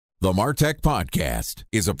The MarTech Podcast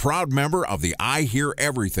is a proud member of the I Hear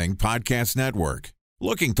Everything Podcast Network.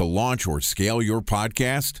 Looking to launch or scale your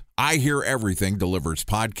podcast? I Hear Everything delivers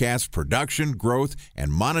podcast production, growth,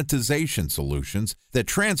 and monetization solutions that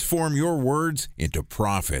transform your words into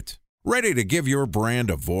profit. Ready to give your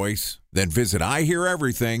brand a voice? Then visit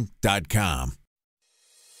iheareverything.com.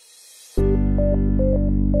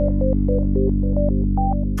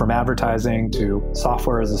 From advertising to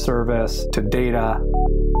software as a service to data.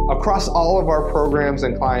 Across all of our programs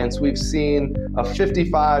and clients, we've seen a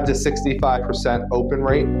 55 to 65% open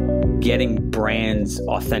rate. Getting brands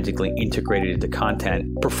authentically integrated into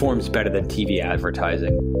content performs better than TV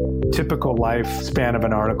advertising. Typical lifespan of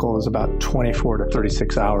an article is about 24 to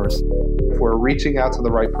 36 hours. If we're reaching out to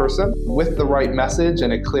the right person with the right message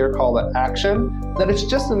and a clear call to action, then it's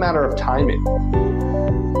just a matter of timing.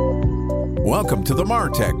 Welcome to the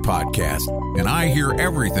MarTech Podcast, an I Hear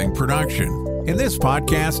Everything production. In this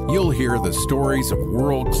podcast, you'll hear the stories of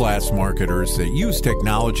world-class marketers that use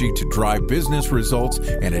technology to drive business results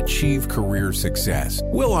and achieve career success.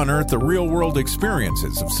 We'll unearth the real-world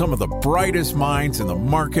experiences of some of the brightest minds in the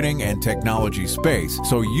marketing and technology space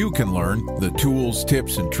so you can learn the tools,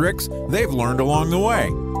 tips, and tricks they've learned along the way.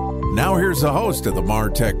 Now here's the host of the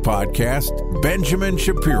MarTech Podcast, Benjamin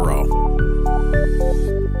Shapiro.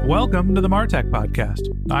 Welcome to the MarTech Podcast.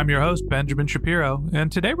 I'm your host, Benjamin Shapiro,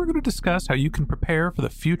 and today we're going to discuss how you can prepare for the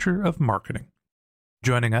future of marketing.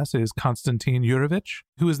 Joining us is Constantine Yurevich,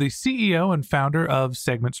 who is the CEO and founder of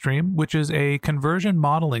SegmentStream, which is a conversion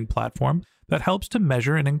modeling platform that helps to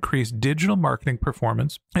measure and increase digital marketing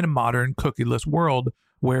performance in a modern cookieless world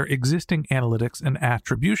where existing analytics and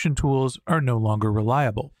attribution tools are no longer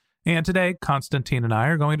reliable. And today, Constantine and I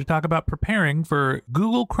are going to talk about preparing for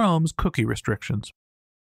Google Chrome's cookie restrictions.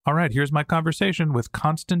 All right, here's my conversation with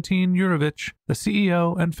Constantine Yurevich, the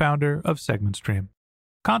CEO and founder of SegmentStream.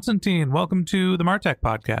 Constantine, welcome to the MarTech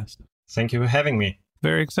Podcast. Thank you for having me.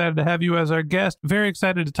 Very excited to have you as our guest. Very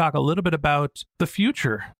excited to talk a little bit about the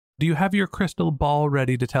future. Do you have your crystal ball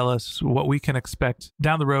ready to tell us what we can expect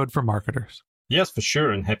down the road for marketers? Yes, for sure,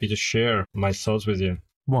 and happy to share my thoughts with you.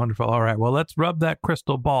 Wonderful. All right, well, let's rub that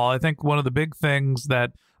crystal ball. I think one of the big things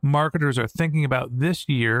that marketers are thinking about this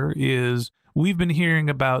year is we've been hearing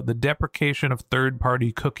about the deprecation of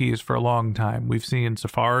third-party cookies for a long time. We've seen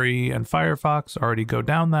Safari and Firefox already go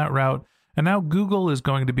down that route, and now Google is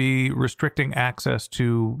going to be restricting access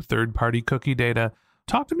to third-party cookie data.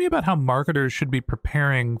 Talk to me about how marketers should be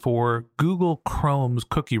preparing for Google Chrome's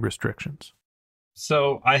cookie restrictions.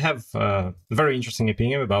 So I have a very interesting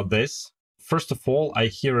opinion about this. First of all, I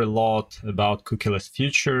hear a lot about cookieless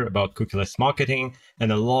future, about cookieless marketing,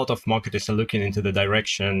 and a lot of marketers are looking into the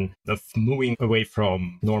direction of moving away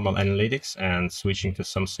from normal analytics and switching to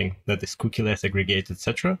something that is cookieless, aggregated,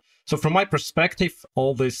 etc. So from my perspective,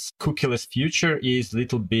 all this cookieless future is a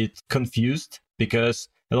little bit confused because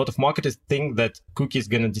a lot of marketers think that cookies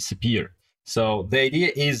going to disappear. So the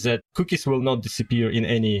idea is that cookies will not disappear in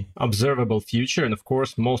any observable future. And of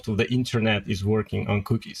course, most of the internet is working on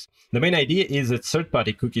cookies. The main idea is that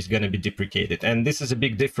third-party cookies are going to be deprecated. And this is a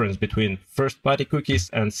big difference between first-party cookies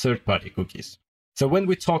and third-party cookies. So when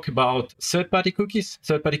we talk about third-party cookies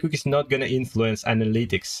not going to influence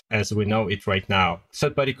analytics as we know it right now.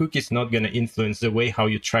 Third-party cookies not going to influence the way how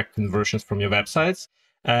you track conversions from your websites.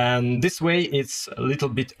 And this way, it's a little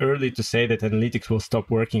bit early to say that analytics will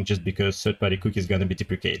stop working just because third-party cookies are going to be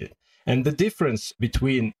deprecated. And the difference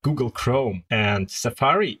between Google Chrome and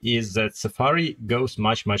Safari is that Safari goes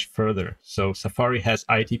much, much further. So Safari has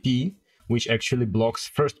ITP, which actually blocks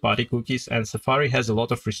first-party cookies, and Safari has a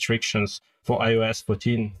lot of restrictions for iOS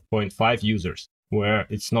 14.5 users, where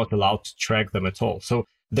it's not allowed to track them at all. So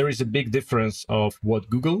there is a big difference of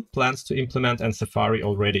what Google plans to implement and Safari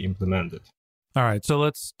already implemented. All right, so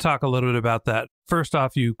let's talk a little bit about that. First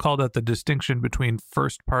off, you called out the distinction between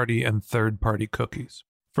first-party and third-party cookies.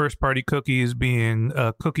 First-party cookies being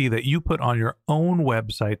a cookie that you put on your own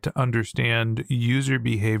website to understand user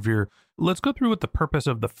behavior. Let's go through what the purpose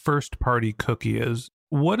of the first-party cookie is.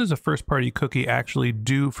 What does a first-party cookie actually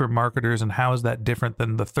do for marketers, and how is that different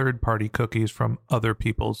than the third-party cookies from other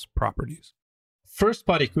people's properties?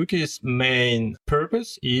 First-party cookies' main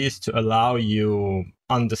purpose is to allow you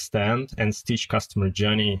understand and stitch customer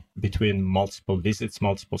journey between multiple visits,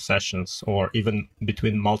 multiple sessions, or even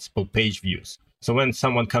between multiple page views. So when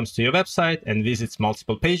someone comes to your website and visits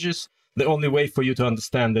multiple pages, the only way for you to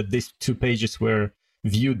understand that these two pages were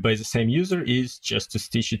viewed by the same user is just to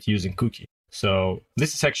stitch it using cookie. So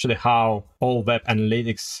this is actually how all web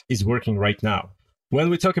analytics is working right now. When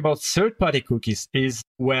we talk about third-party cookies is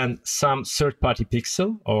when some third-party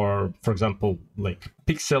pixel or, for example, like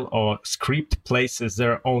pixel or script places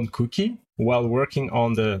their own cookie while working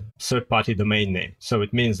on the third-party domain name. So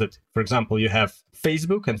it means that, for example, you have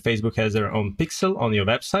Facebook and Facebook has their own pixel on your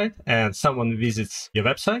website and someone visits your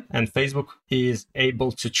website and Facebook is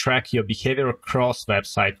able to track your behavior across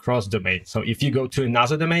website, cross domain. So if you go to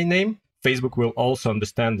another domain name, Facebook will also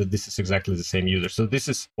understand that this is exactly the same user. So this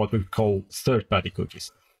is what we call third-party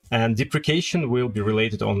cookies. And deprecation will be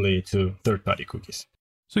related only to third-party cookies.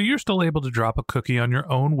 So you're still able to drop a cookie on your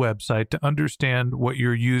own website to understand what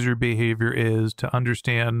your user behavior is, to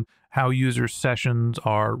understand how user sessions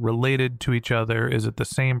are related to each other. Is it the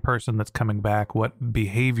same person that's coming back? What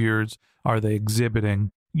behaviors are they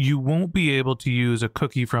exhibiting? You won't be able to use a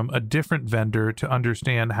cookie from a different vendor to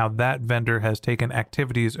understand how that vendor has taken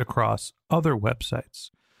activities across other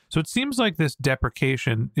websites. So it seems like this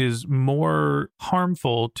deprecation is more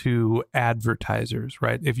harmful to advertisers,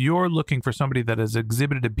 right? If you're looking for somebody that has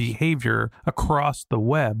exhibited a behavior across the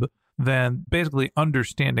web, then basically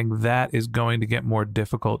understanding that is going to get more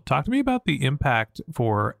difficult. Talk to me about the impact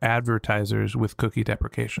for advertisers with cookie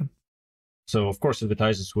deprecation. So, of course,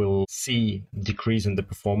 advertisers will see decrease in the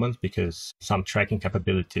performance because some tracking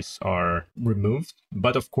capabilities are removed.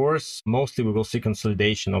 But of course, mostly we will see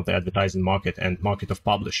consolidation of the advertising market and market of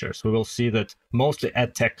publishers. We will see that mostly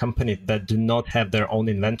ad tech companies that do not have their own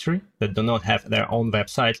inventory, that do not have their own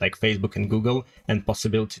website like Facebook and Google, and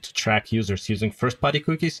possibility to track users using first-party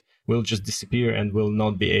cookies will just disappear and will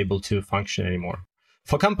not be able to function anymore.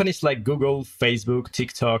 For companies like Google, Facebook,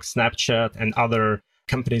 TikTok, Snapchat, and other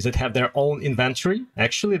companies that have their own inventory,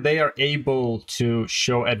 actually, they are able to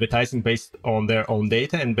show advertising based on their own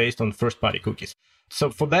data and based on first-party cookies. So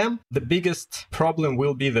for them, the biggest problem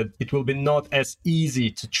will be that it will be not as easy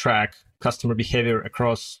to track customer behavior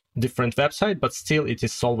across different websites, but still it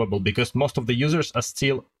is solvable because most of the users are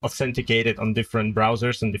still authenticated on different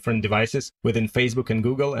browsers and different devices within Facebook and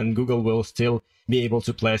Google will still be able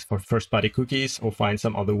to place for first-party cookies or find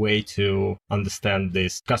some other way to understand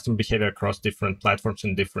this customer behavior across different platforms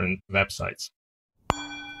and different websites.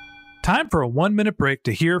 Time for a 1-minute break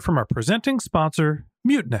to hear from our presenting sponsor,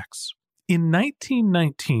 Mutinex. In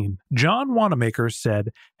 1919, John Wanamaker said,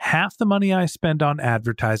 "Half the money I spend on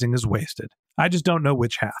advertising is wasted. I just don't know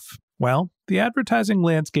which half." Well, the advertising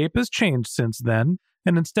landscape has changed since then,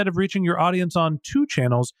 and instead of reaching your audience on 2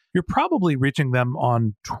 channels, you're probably reaching them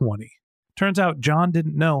on 20. Turns out John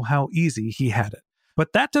didn't know how easy he had it.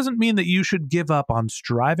 But that doesn't mean that you should give up on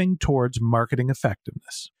striving towards marketing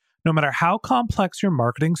effectiveness. No matter how complex your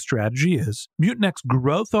marketing strategy is, Mutinex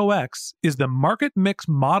GrowthOS is the market mix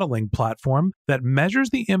modeling platform that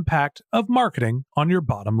measures the impact of marketing on your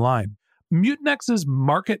bottom line. Mutinex's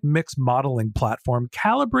market mix modeling platform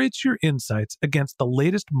calibrates your insights against the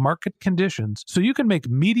latest market conditions so you can make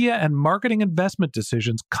media and marketing investment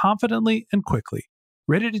decisions confidently and quickly.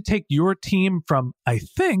 Ready to take your team from I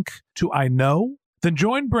think to I know? Then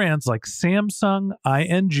join brands like Samsung,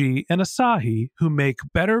 ING, and Asahi who make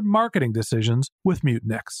better marketing decisions with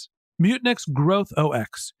Mutinex. Mutinex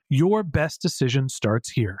GrowthOS. Your best decision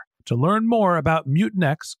starts here. To learn more about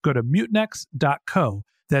Mutinex, go to mutinex.co.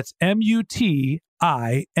 That's MUTINEX.co.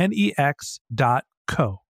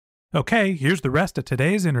 Okay, here's the rest of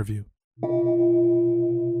today's interview.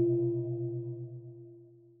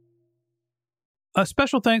 A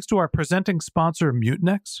special thanks to our presenting sponsor,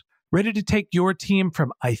 Mutinex. Ready to take your team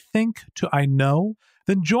from I think to I know?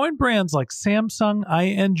 Then join brands like Samsung,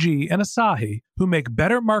 ING, and Asahi who make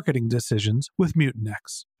better marketing decisions with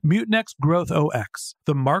Mutinex. Mutinex GrowthOS,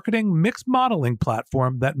 the marketing mix modeling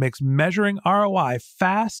platform that makes measuring ROI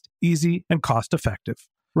fast, easy, and cost-effective.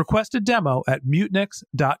 Request a demo at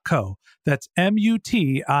mutinex.co. That's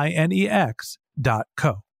MUTINEX.co.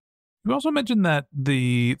 You also mentioned that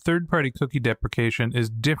the third-party cookie deprecation is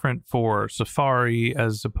different for Safari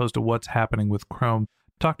as opposed to what's happening with Chrome.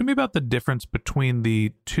 Talk to me about the difference between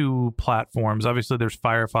the 2 platforms. Obviously, there's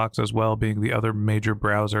Firefox as well, being the other major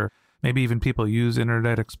browser. Maybe even people use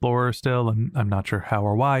Internet Explorer still, and I'm not sure how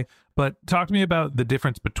or why. But talk to me about the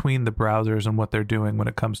difference between the browsers and what they're doing when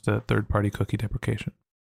it comes to third-party cookie deprecation.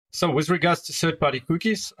 So with regards to third-party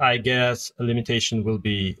cookies, I guess a limitation will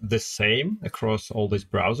be the same across all these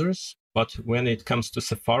browsers. But when it comes to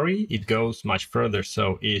Safari, it goes much further.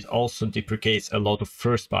 So it also deprecates a lot of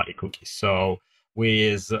first-party cookies. So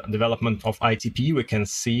with development of ITP, we can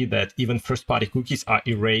see that even first-party cookies are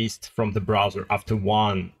erased from the browser after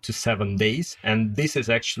 1 to 7 days. And this is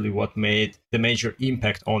actually what made the major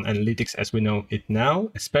impact on analytics as we know it now,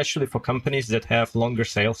 especially for companies that have longer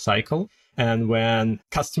sales cycle and when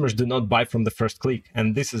customers do not buy from the first click.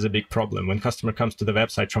 And this is a big problem. When customer comes to the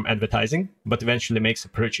website from advertising, but eventually makes a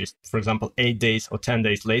purchase, for example, 8 days or 10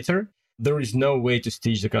 days later, there is no way to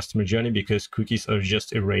stitch the customer journey because cookies are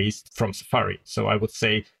just erased from Safari. So I would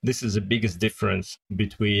say this is the biggest difference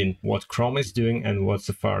between what Chrome is doing and what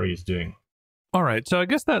Safari is doing. All right. So I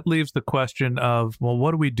guess that leaves the question of, well,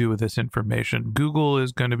 what do we do with this information? Google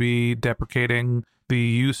is going to be deprecating the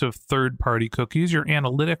use of third-party cookies. Your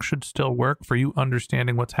analytics should still work for you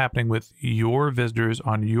understanding what's happening with your visitors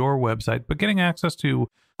on your website, but getting access to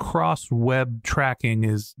cross-web tracking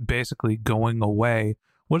is basically going away.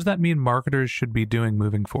 What does that mean marketers should be doing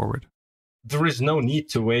moving forward? There is no need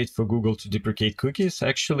to wait for Google to deprecate cookies.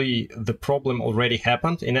 Actually, the problem already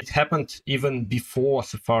happened, and it happened even before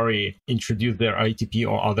Safari introduced their ITP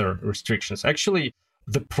or other restrictions. Actually,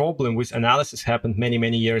 the problem with analysis happened many,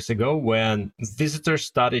 many years ago when visitors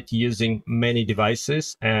started using many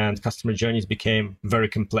devices and customer journeys became very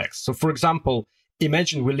complex. So, for example,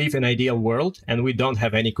 imagine we live in an ideal world and we don't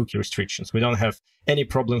have any cookie restrictions. We don't have any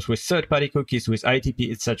problems with third-party cookies, with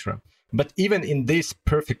ITP, etc. But even in this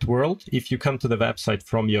perfect world, if you come to the website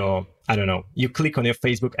from your, you click on your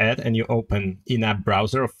Facebook ad and you open in-app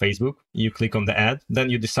browser of Facebook, you click on the ad, then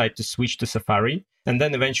you decide to switch to Safari, and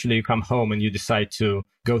then eventually you come home and you decide to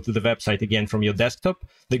go to the website again from your desktop,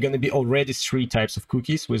 there are going to be already 3 types of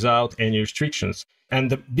cookies without any restrictions.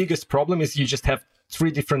 And the biggest problem is you just have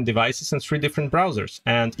 3 different devices and 3 different browsers,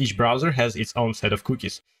 and each browser has its own set of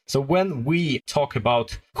cookies. So when we talk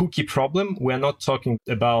about cookie problem, we're not talking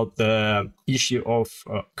about the issue of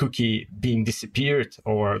cookie being disappeared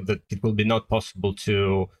or that it will be not possible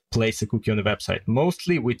to place a cookie on the website.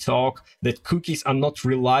 Mostly we talk that cookies are not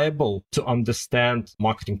reliable to understand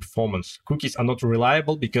marketing performance. Cookies are not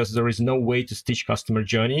reliable because there is no way to stitch customer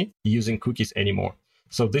journey using cookies anymore.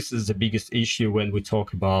 So this is the biggest issue when we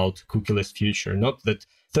talk about cookieless future, not that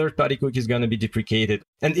third-party cookie is going to be deprecated,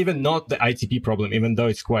 and even not the ITP problem, even though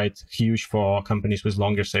it's quite huge for companies with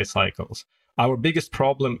longer sales cycles. Our biggest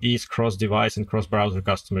problem is cross-device and cross-browser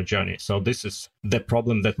customer journey. So this is the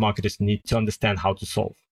problem that marketers need to understand how to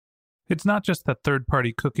solve. It's not just that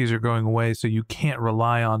third-party cookies are going away, so you can't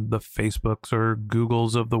rely on the Facebooks or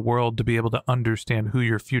Googles of the world to be able to understand who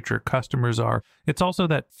your future customers are. It's also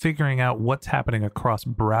that figuring out what's happening across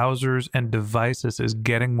browsers and devices is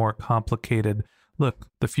getting more complicated. Look,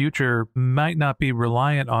 the future might not be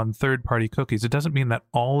reliant on third-party cookies. It doesn't mean that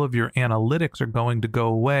all of your analytics are going to go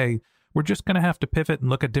away. We're just going to have to pivot and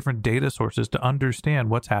look at different data sources to understand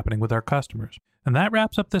what's happening with our customers. And that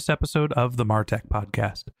wraps up this episode of the MarTech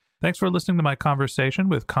Podcast. Thanks for listening to my conversation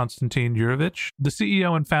with Constantine Yurevich, the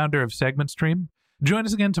CEO and founder of SegmentStream. Join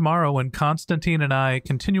us again tomorrow when Constantine and I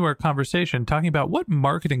continue our conversation talking about what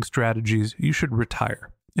marketing strategies you should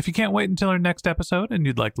retire. If you can't wait until our next episode and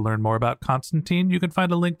you'd like to learn more about Constantine, you can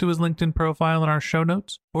find a link to his LinkedIn profile in our show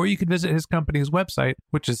notes, or you can visit his company's website,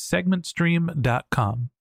 which is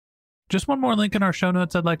SegmentStream.com. Just one more link in our show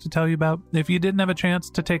notes I'd like to tell you about. If you didn't have a chance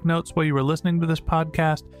to take notes while you were listening to this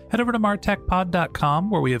podcast, head over to martechpod.com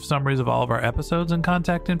where we have summaries of all of our episodes and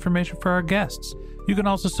contact information for our guests. You can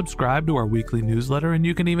also subscribe to our weekly newsletter, and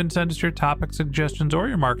you can even send us your topic suggestions or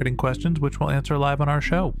your marketing questions, which we'll answer live on our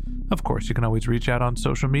show. Of course, you can always reach out on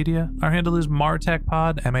social media. Our handle is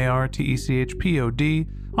martechpod, MarTechPod,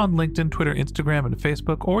 on LinkedIn, Twitter, Instagram, and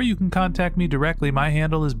Facebook, or you can contact me directly. My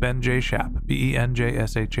handle is Ben J. Shap,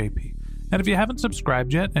 BenJShap. And if you haven't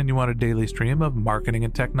subscribed yet and you want a daily stream of marketing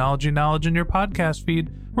and technology knowledge in your podcast feed,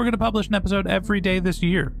 we're going to publish an episode every day this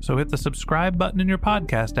year. So hit the subscribe button in your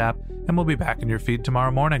podcast app and we'll be back in your feed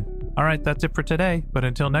tomorrow morning. All right, that's it for today. But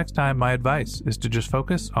until next time, my advice is to just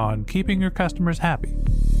focus on keeping your customers happy.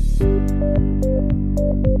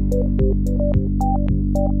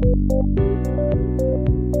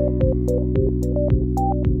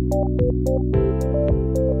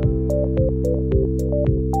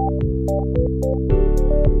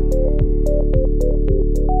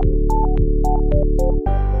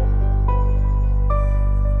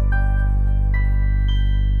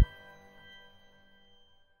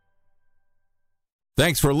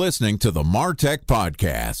 Thanks for listening to the MarTech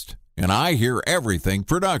Podcast, and I Hear Everything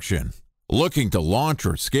production. Looking to launch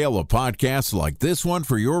or scale a podcast like this one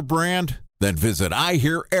for your brand? Then visit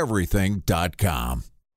iheareverything.com.